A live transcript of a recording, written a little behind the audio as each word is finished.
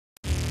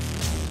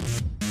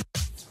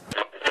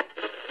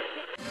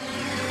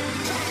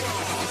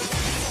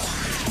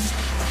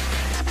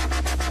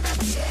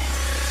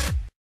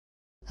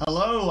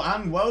Hello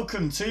and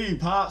welcome to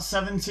part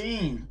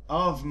 17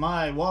 of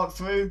my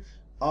walkthrough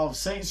of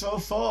Saints Row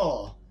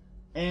 4.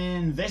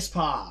 In this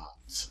part,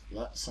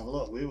 let's have a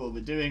look, we will be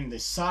doing the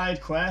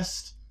side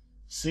quest,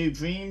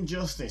 Supreme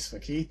Justice for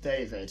Keith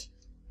David.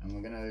 And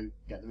we're going to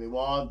get the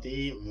reward,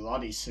 the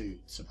Roddy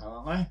suits,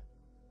 apparently.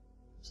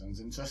 Sounds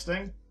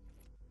interesting.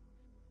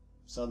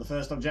 So the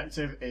first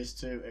objective is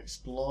to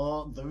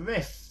explore the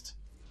rift.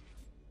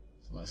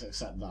 So let's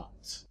accept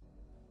that.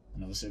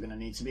 And obviously we're going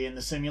to need to be in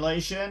the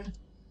simulation.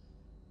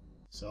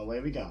 So away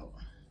we go.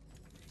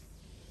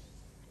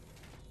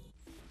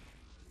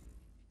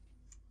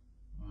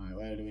 Alright,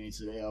 where do we need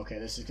to be? Okay,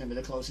 this is going to be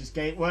the closest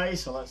gateway,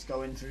 so let's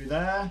go in through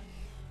there.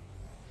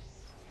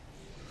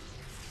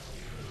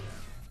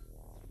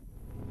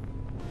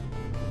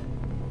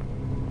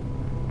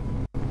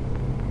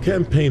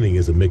 Campaigning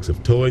is a mix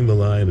of towing the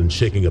line and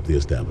shaking up the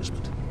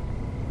establishment.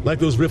 Like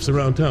those rifts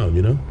around town,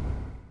 you know?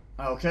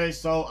 Okay,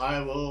 so I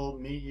will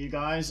meet you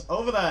guys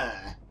over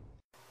there.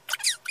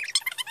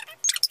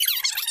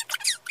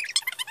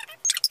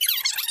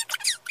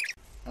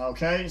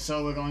 Okay,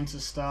 so we're going to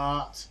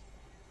start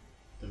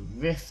the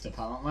rift,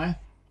 apparently.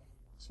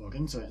 Let's walk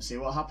into it and see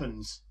what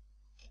happens.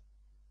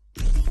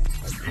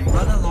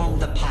 Run along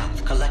the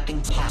path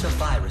collecting Plat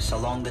virus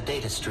along the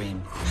data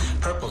stream.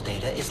 Purple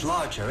data is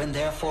larger and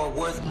therefore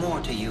worth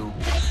more to you.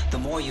 The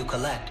more you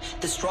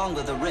collect, the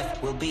stronger the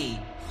rift will be.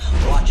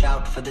 Watch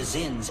out for the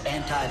Zin's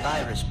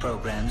antivirus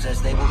programs,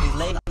 as they will be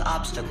laying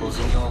obstacles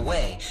in your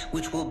way,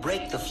 which will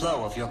break the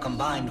flow of your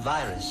combined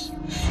virus.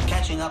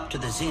 Catching up to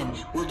the Zin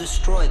will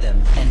destroy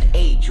them and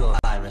aid your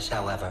virus,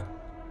 however.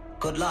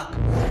 Good luck.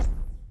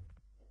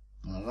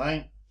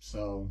 Alright,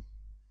 so...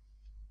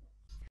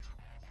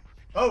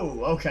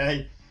 Oh,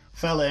 okay.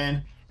 Fell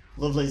in.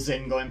 Lovely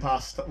Zin going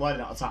past. Why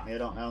did it not attack me? I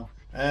don't know.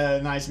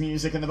 Nice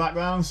music in the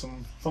background.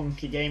 Some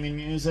funky gaming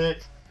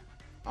music.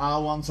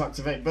 R1 to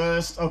activate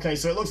burst. Okay,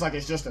 so it looks like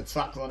it's just a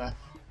track runner.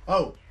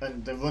 Oh,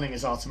 and the running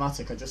is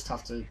automatic. I just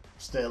have to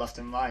steer left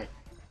and right.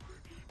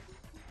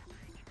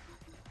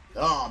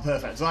 Oh,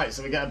 perfect. Right,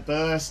 so we get a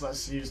burst.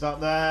 Let's use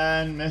that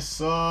then. Miss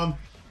some.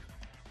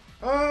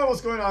 Oh, what's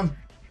going on?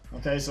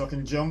 Okay, so I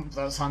can jump.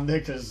 That's handy,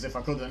 because if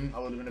I couldn't, I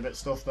would have been a bit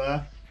stuffed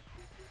there.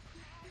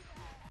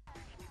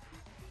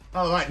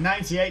 Oh, right,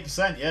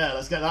 98%. Yeah,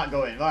 let's get that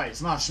going. Right,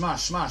 smash,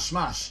 smash, smash,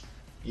 smash.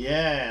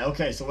 Yeah,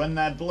 okay, so when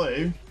they're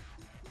blue,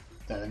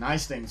 they're a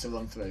nice thing to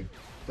run through.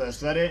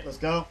 Burst ready, let's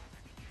go.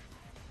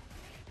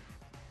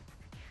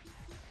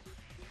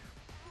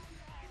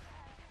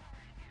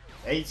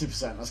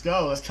 %, let's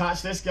go. Let's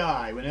catch this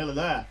guy. We're nearly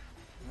there.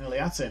 We're nearly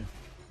at him.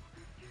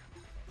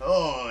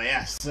 Oh,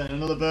 yes. And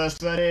another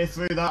burst ready.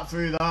 Through that,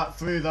 through that,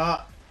 through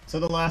that. To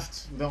the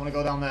left. We don't want to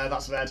go down there.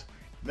 That's red.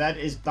 Red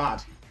is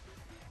bad.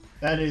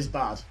 Red is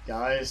bad,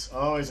 guys.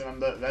 Always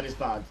remember, red is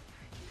bad.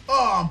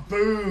 Oh,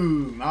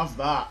 boom. Have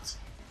that.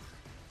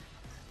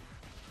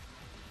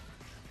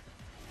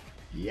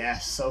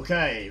 Yes,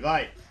 okay,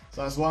 right.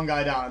 So that's one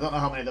guy down. I don't know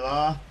how many there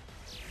are.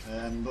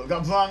 But we've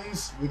got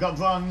bronze. We've got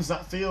bronze.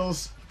 That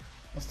feels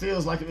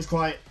like it was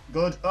quite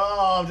good.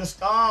 Oh,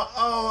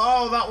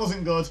 that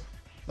wasn't good.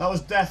 That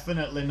was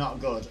definitely not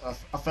good.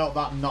 I felt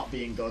that not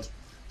being good.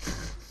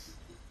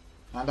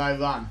 And I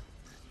ran.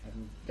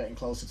 I'm getting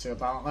closer to,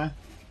 apparently.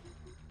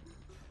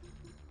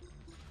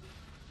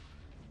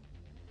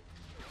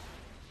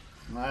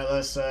 Right,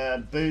 let's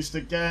boost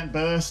again.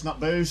 Burst, not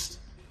boost.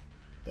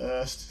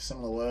 Burst,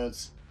 similar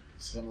words,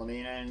 similar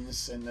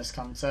meanings in this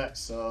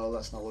context, so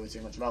let's not worry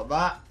too much about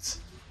that.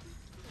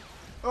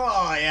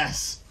 Oh,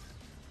 yes!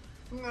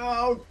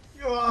 No!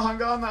 Oh,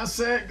 hang on, that's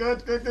it.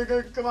 Good, good, good,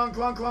 good. Come on,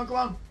 come on, come on, come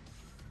on.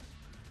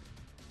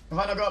 Have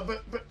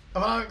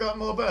I not got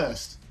more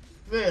burst?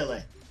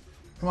 Really?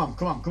 Come on,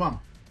 come on, come on.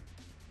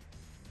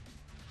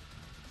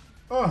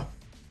 Oh!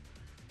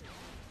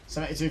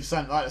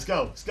 72%. Right, let's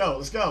go, let's go,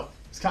 let's go.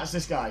 Let's catch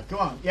this guy. Come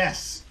on,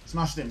 yes!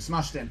 Smashed him,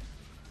 smashed him.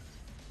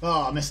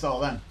 Oh, I missed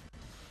all them.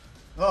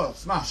 Oh,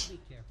 smash.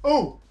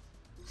 Oh!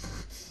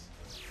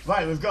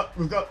 Right, we've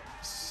got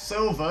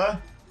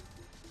silver.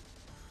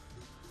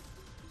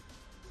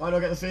 Why do I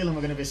get the feeling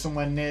we're going to be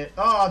somewhere near...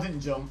 Oh, I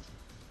didn't jump.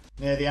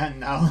 Near the end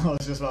now. I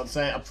was just about to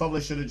say, I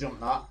probably should have jumped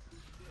that.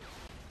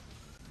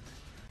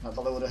 That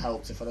probably would have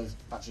helped if I'd have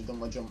actually done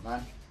my jump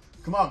then.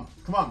 Come on,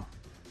 come on.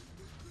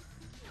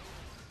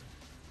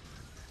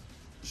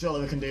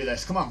 Surely we can do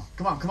this. Come on,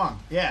 come on, come on.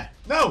 Yeah.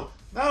 No!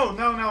 No,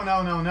 no, no,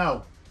 no, no,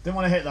 no. Didn't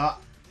want to hit that.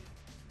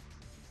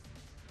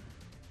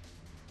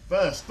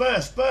 Burst,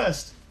 burst,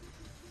 burst.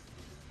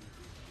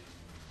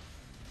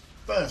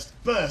 Burst,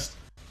 burst,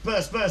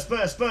 burst, burst,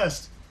 burst,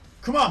 burst.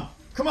 Come on,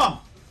 come on.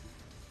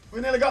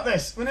 We nearly got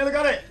this. We nearly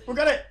got it. We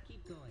got it.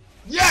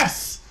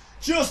 Yes!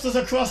 Just as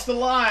I crossed the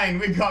line,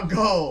 we got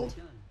gold.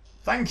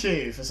 Thank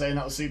you for saying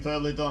that was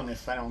superbly done,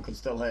 if anyone could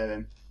still hear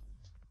him.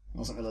 I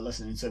wasn't really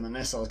listening to him in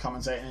this, I was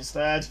commentating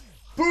instead.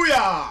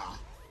 Booyah!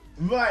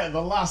 Right at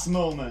the last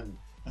moment.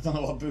 I don't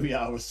know what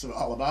Booyah was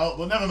all about,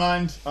 but never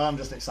mind. I'm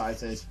just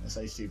excited. I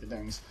say stupid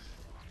things.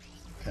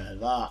 Okay,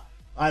 that.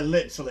 I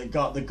literally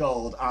got the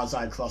gold as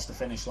I crossed the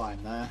finish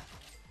line there.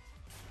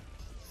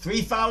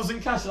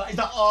 3,000 cash. Is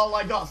that all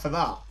I got for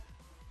that?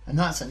 And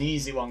that's an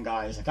easy one,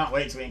 guys. I can't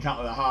wait to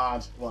encounter a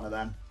hard one of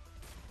them.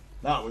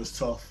 That was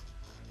tough.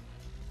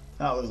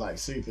 That was like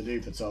super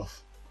duper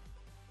tough.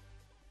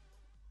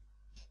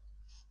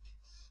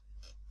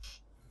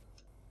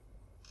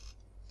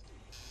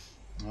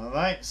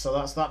 Alright, so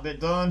that's that bit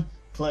done.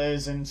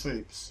 Players and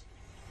troops.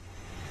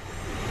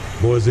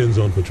 Boys in's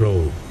on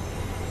patrol.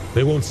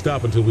 They won't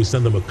stop until we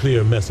send them a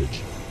clear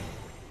message.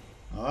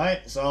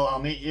 Alright, so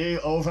I'll meet you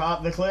over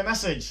at the clear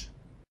message.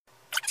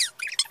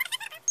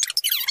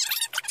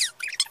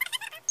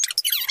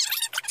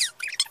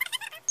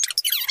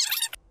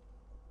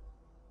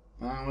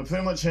 And we're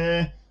pretty much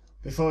here.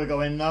 Before we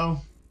go in though,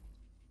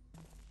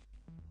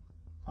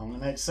 I'm going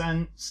to make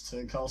sense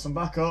to call some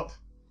backup.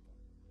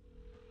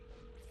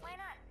 Why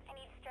not? I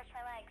need to stretch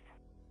my legs.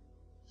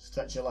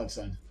 Stretch your legs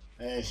then.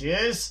 Here she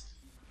is,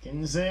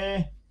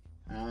 Kinsey,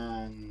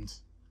 and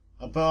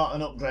I bought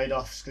an upgrade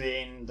off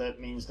screen that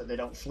means that they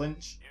don't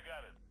flinch. You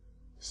got it.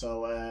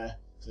 So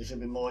there should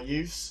be more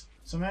use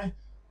to me.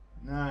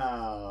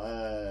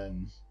 Now,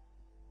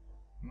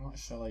 what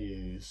shall I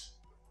use?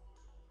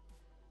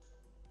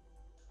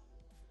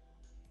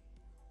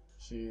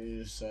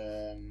 Choose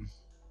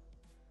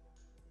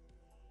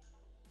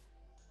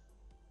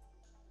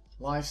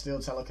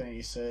lifesteal,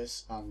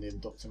 telekinesis, and the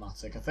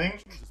abductomatic, I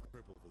think.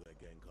 Purple for their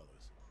gang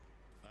colors.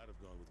 I'd have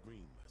gone with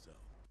green myself.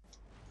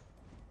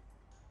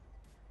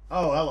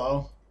 Oh,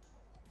 hello.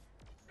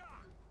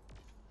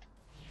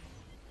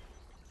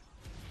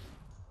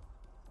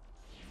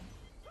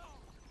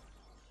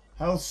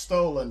 Health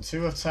stolen,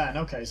 2 of 10.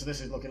 Okay, so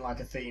this is looking like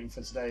a theme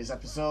for today's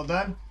episode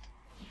then.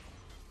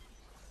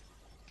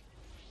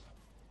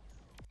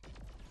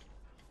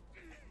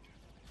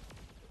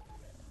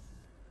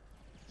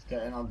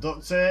 Getting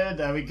abducted,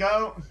 there we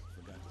go.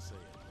 Forgot to say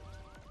it.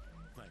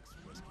 Thanks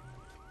for rescuing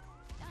me.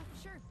 Oh,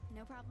 sure.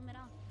 No problem at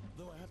all.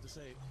 Though I have to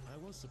say, I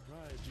was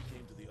surprised you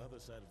came to the other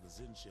side of the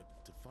Zin ship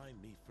to find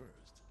me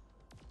first.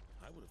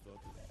 I would have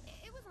thought that...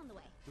 It was on the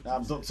way.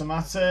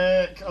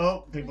 Abductomatic.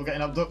 Oh, people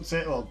getting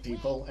abducted. Well,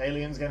 people,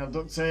 aliens getting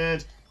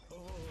abducted. Oh,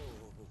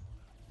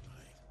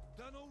 right.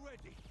 Done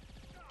already.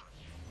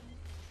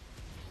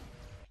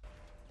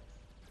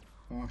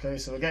 Okay,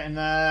 so we're getting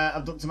there.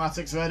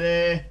 Abductomatics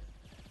ready.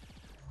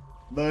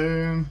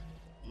 Boom.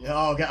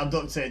 Oh, get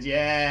abducted.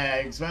 Yeah,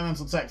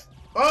 experimental tech.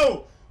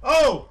 Oh!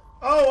 Oh!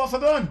 Oh, what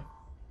have I done?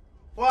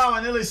 Wow,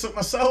 I nearly sucked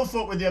myself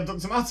up with the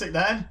abductomatic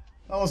then.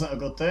 That wasn't a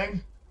good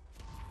thing.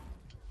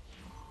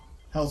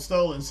 Health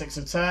stolen, 6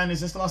 of 10.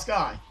 Is this the last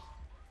guy?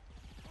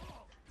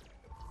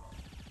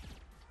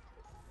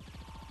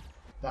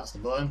 That's the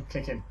button.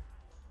 Kick him.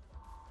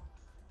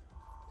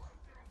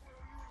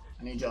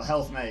 I need your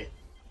health, mate.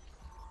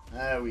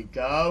 There we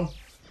go.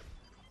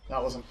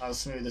 That wasn't as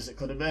smooth as it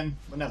could have been,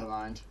 but never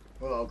mind.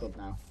 We're all good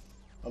now.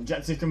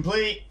 Objective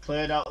complete.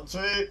 Cleared out the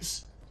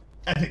troops.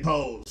 Epic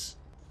pose.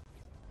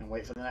 And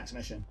wait for the next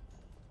mission.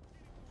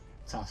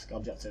 Task,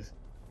 objective.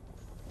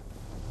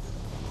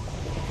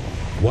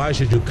 Why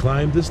should you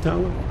climb this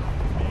tower?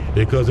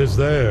 Because it's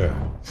there.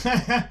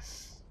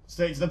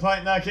 Straight to the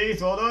point there,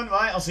 Keith. Well done.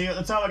 Right, I'll see you at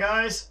the tower,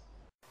 guys.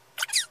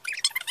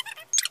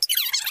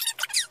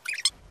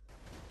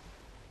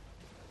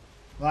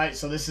 Right,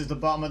 so this is the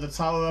bottom of the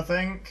tower, I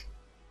think.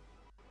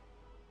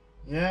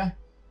 Yeah?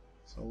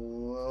 So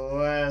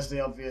where's the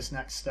obvious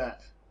next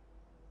step?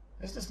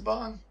 Is this the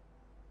bottom?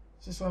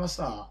 Is this where I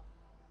start?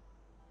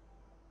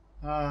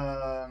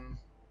 I'm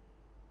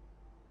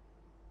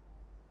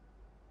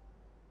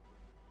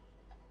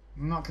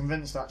not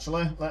convinced,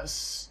 actually.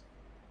 Let's...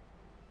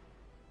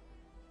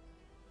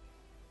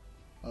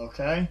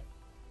 Okay.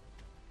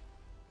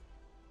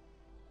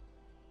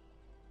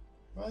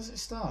 Where does it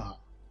start?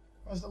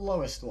 Where's the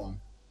lowest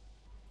one?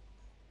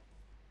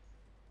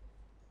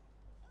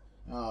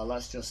 Oh,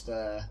 let's just...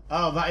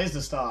 Oh, that is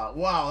the start.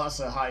 Wow, that's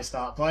a high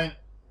start point.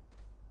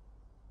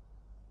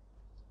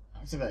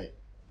 Activate.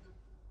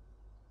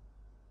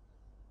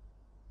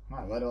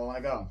 Right, where do I want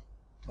to go?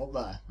 Up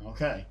there.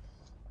 Okay.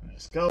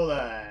 Let's go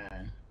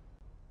then.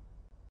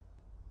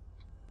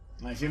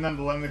 And if you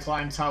remember when we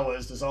climb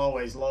towers, there's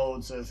always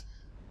loads of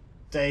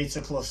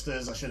data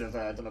clusters. I should have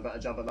done a better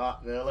job of that,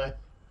 really.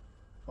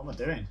 What am I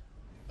doing?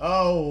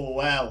 Oh,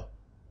 well.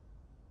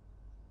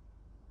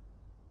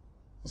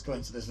 Let's go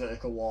into this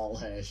vertical wall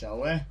here,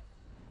 shall we?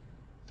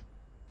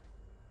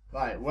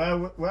 Right, where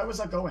was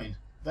I going?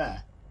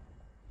 There.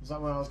 Was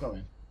that where I was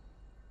going?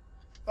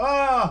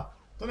 Ah!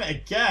 Done it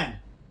again!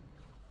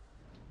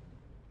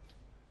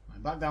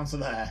 Right, back down to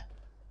there.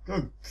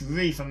 Good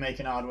grief, I'm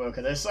making hard work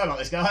of this. Sorry about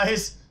this,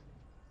 guys.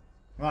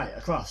 Right,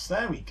 across.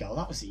 There we go.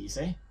 That was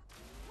easy.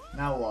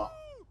 Now what?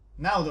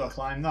 Now do I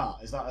climb that?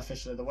 Is that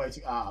officially the way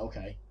to... Ah,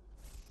 okay.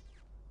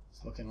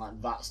 It's looking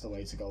like that's the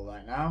way to go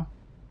right now.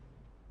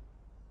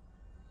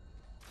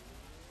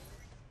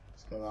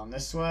 Let's go around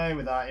this way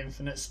with our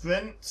infinite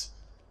sprint.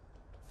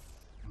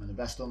 One of the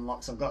best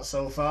unlocks I've got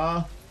so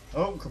far.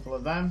 Oh, a couple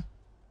of them.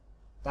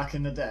 Back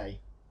in the day.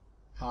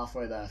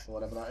 Halfway there for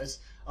whatever that is.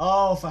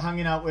 Oh, for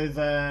hanging out with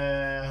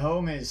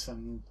homies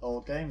from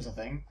old games, I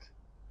think.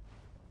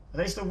 Are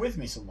they still with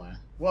me somewhere?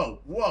 Whoa,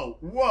 whoa,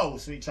 whoa,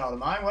 sweet child of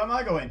mine. Where am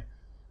I going?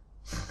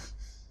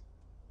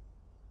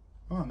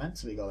 Where am I meant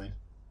to be going?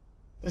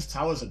 This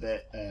tower's a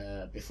bit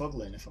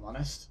befuddling, if I'm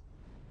honest.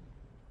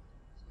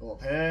 Let's go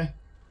up here.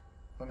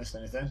 Have I missed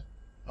anything?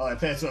 Oh, I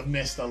appear to have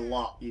missed a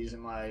lot using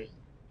my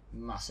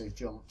massive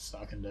jumps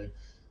that I can do.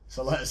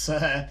 So let's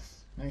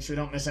make sure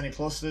we don't miss any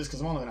clusters, because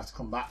I'm only going to have to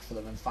come back for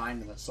them and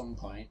find them at some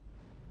point.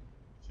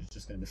 Which is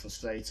just going to be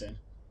frustrating.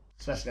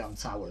 Especially on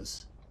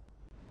towers.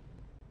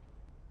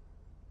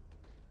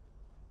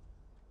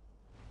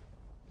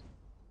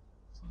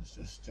 So let's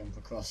just jump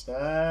across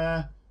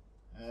there.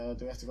 Do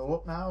we have to go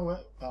up now?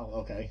 Oh,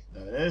 okay.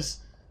 There it is.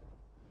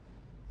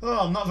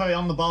 Oh, I'm not very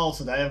on the ball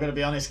today, I've got to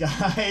be honest,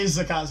 guys.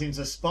 I can't seem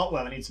to spot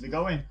where I need to be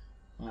going.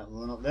 Right,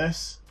 we'll run up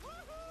this.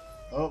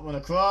 Oh, run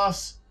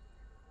across.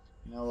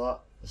 You know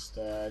what? Just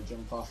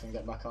jump off and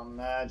get back on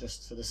there,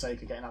 just for the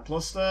sake of getting that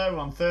cluster. We're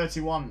on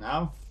 31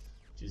 now,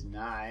 which is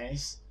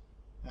nice.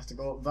 I have to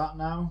go up that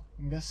now,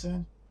 I'm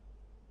guessing.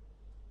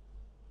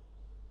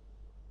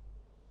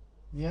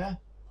 Yeah,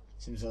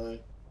 seems a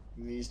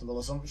reasonable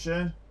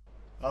assumption.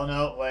 Oh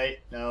no,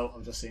 wait, no,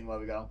 I've just seen where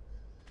we go.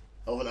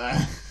 Over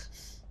there.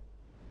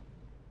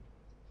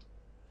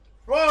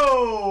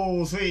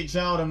 Whoa, sweet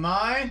child of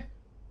mine.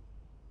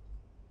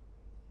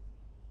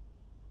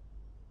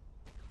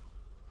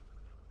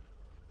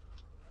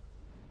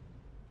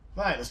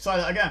 Right, let's try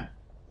that again.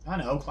 I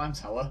know, climb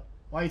tower.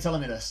 Why are you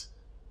telling me this?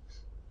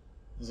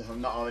 As if I've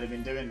not already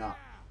been doing that.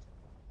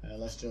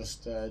 Let's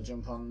just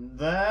jump on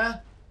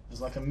there.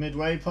 There's like a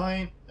midway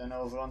point. Then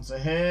over onto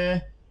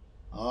here.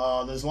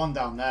 Oh, there's one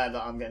down there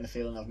that I'm getting the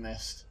feeling I've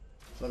missed.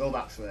 So I'll go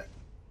back for it.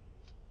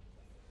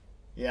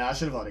 Yeah, I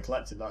should have already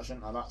collected that,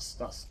 shouldn't I?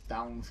 That's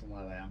down from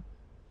where I am.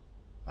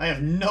 I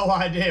have no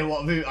idea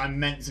what route I'm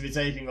meant to be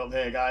taking up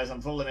here, guys.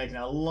 I'm probably making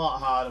it a lot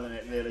harder than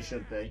it really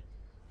should be.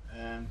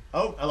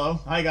 Oh, hello.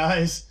 Hi,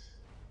 guys.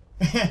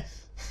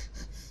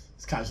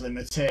 It's casually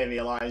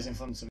materialised in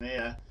front of me,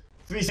 yeah.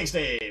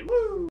 360!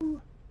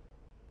 Woo!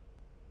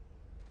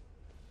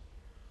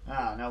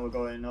 Ah, now we're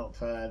going up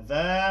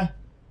there.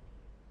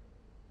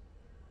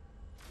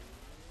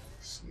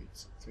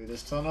 Sweet. Through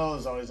this tunnel,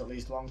 there's always at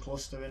least one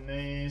cluster in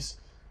these.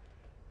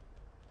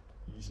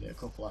 Usually a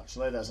couple,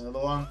 actually. There's another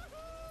one.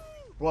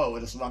 Whoa, we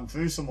just ran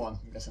through someone.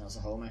 I'm guessing that's a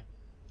homie.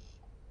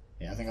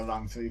 Yeah, I think I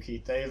ran through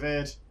Keith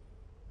David.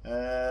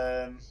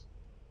 Now,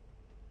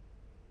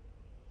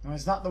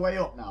 is that the way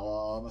up now,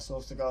 or am I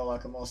supposed to go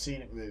like a more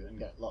scenic route and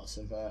get lots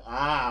of...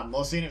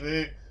 more scenic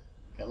route.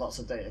 Get lots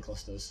of data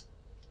clusters.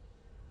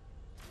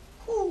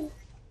 Woo!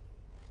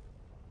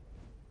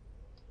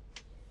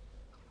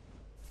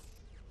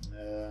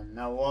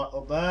 Now what?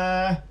 Up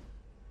there?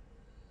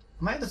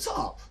 Am I at the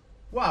top?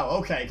 Wow,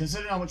 okay,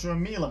 considering how much of a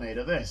meal I made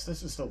of this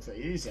was still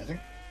pretty easy, I think.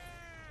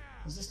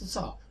 Is this the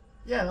top?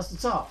 Yeah, that's the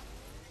top.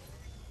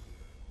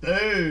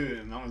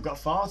 Boom! And we've got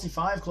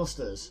 45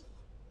 clusters.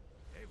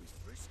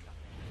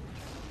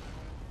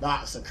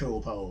 That's a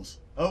cool pose.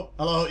 Oh,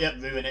 hello, yep,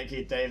 ruin it,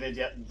 Keith David.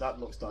 Yep, that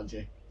looks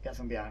dodgy. Get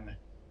from behind me.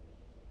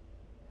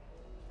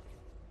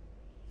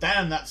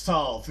 Damn, that's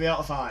tall. 3 out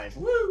of 5.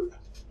 Woo!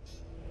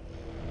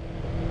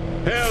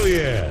 Hell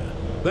yeah!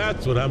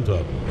 That's what I'm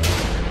talking about.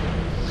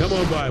 Come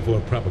on by for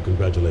a proper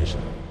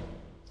congratulation.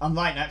 I'm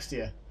right next to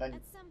you. At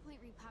some point,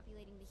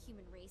 repopulating the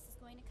human race is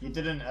going to come. You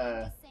didn't,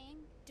 saying,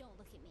 don't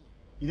look at me.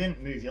 You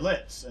didn't move your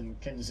lips, and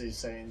Kinsey's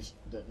saying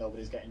that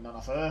nobody's getting none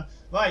off her.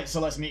 Right, so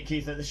let's meet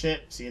Keith at the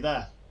ship. See you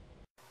there.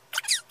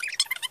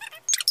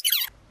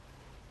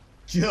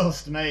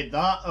 Just made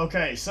that.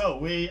 Okay, so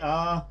we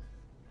are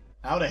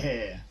out of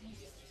here.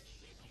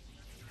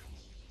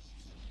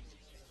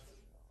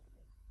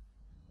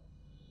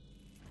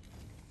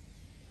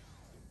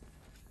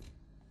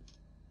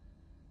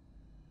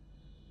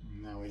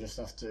 Now we just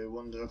have to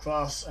wander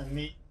across and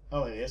meet...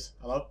 Oh, here he is.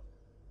 Hello.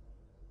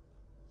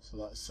 So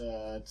let's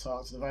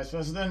talk to the Vice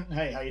President.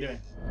 Hey, how you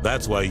doing?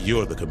 That's why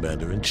you're the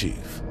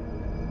Commander-in-Chief.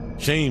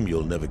 Shame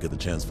you'll never get the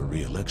chance for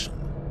re-election.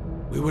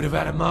 We would have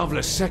had a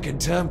marvelous second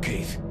term,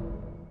 Keith.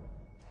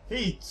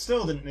 He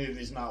still didn't move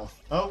his mouth.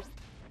 Oh,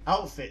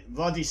 outfit,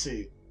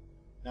 bodysuit.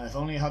 Now, if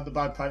only you had the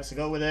bagpipes to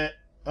go with it.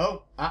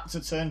 Oh,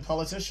 actor turned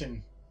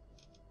politician.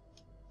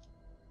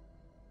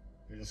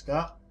 We just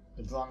got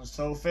the bronze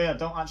trophy. I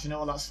don't actually know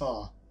what that's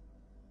for.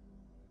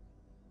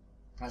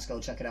 Let's go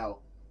check it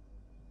out.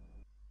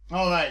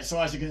 Alright, so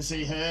as you can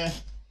see here,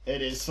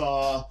 it is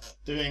for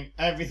doing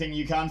everything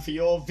you can for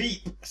your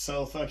Veep.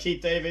 So for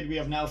Keith David, we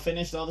have now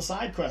finished all the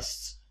side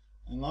quests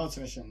and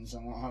loyalty missions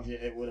and what have you,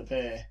 it would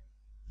appear.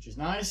 Which is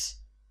nice.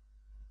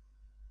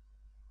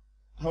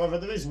 However,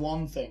 there is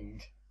one thing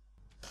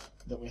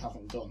that we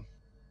haven't done.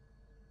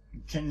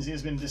 Kinsey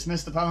has been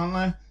dismissed,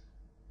 apparently.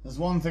 There's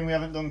one thing we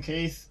haven't done,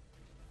 Keith.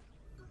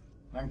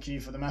 Thank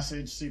you for the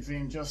message.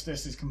 Supreme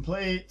Justice is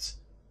complete.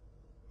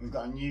 We've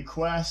got a new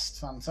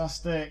quest.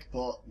 Fantastic.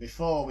 But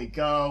before we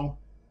go,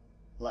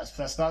 let's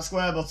press that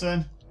square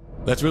button.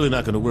 That's really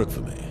not going to work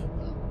for me.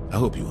 I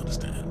hope you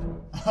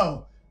understand.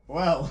 Oh,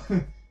 well.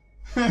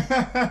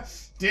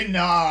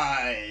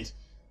 Denied.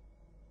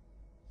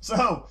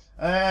 So,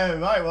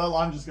 right, well,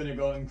 I'm just going to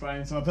go and cry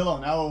into my pillow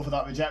now over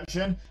that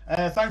rejection.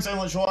 Thanks so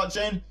much for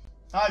watching.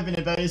 I've been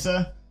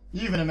Ebaser.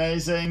 You've been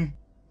amazing.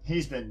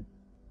 He's been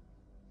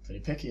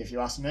pretty picky, if you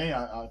ask me.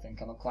 I think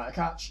I'm quite a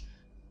catch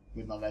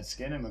with my red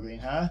skin and my green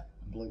hair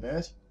and blue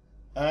beard.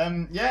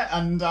 Yeah,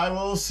 and I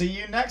will see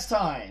you next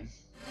time.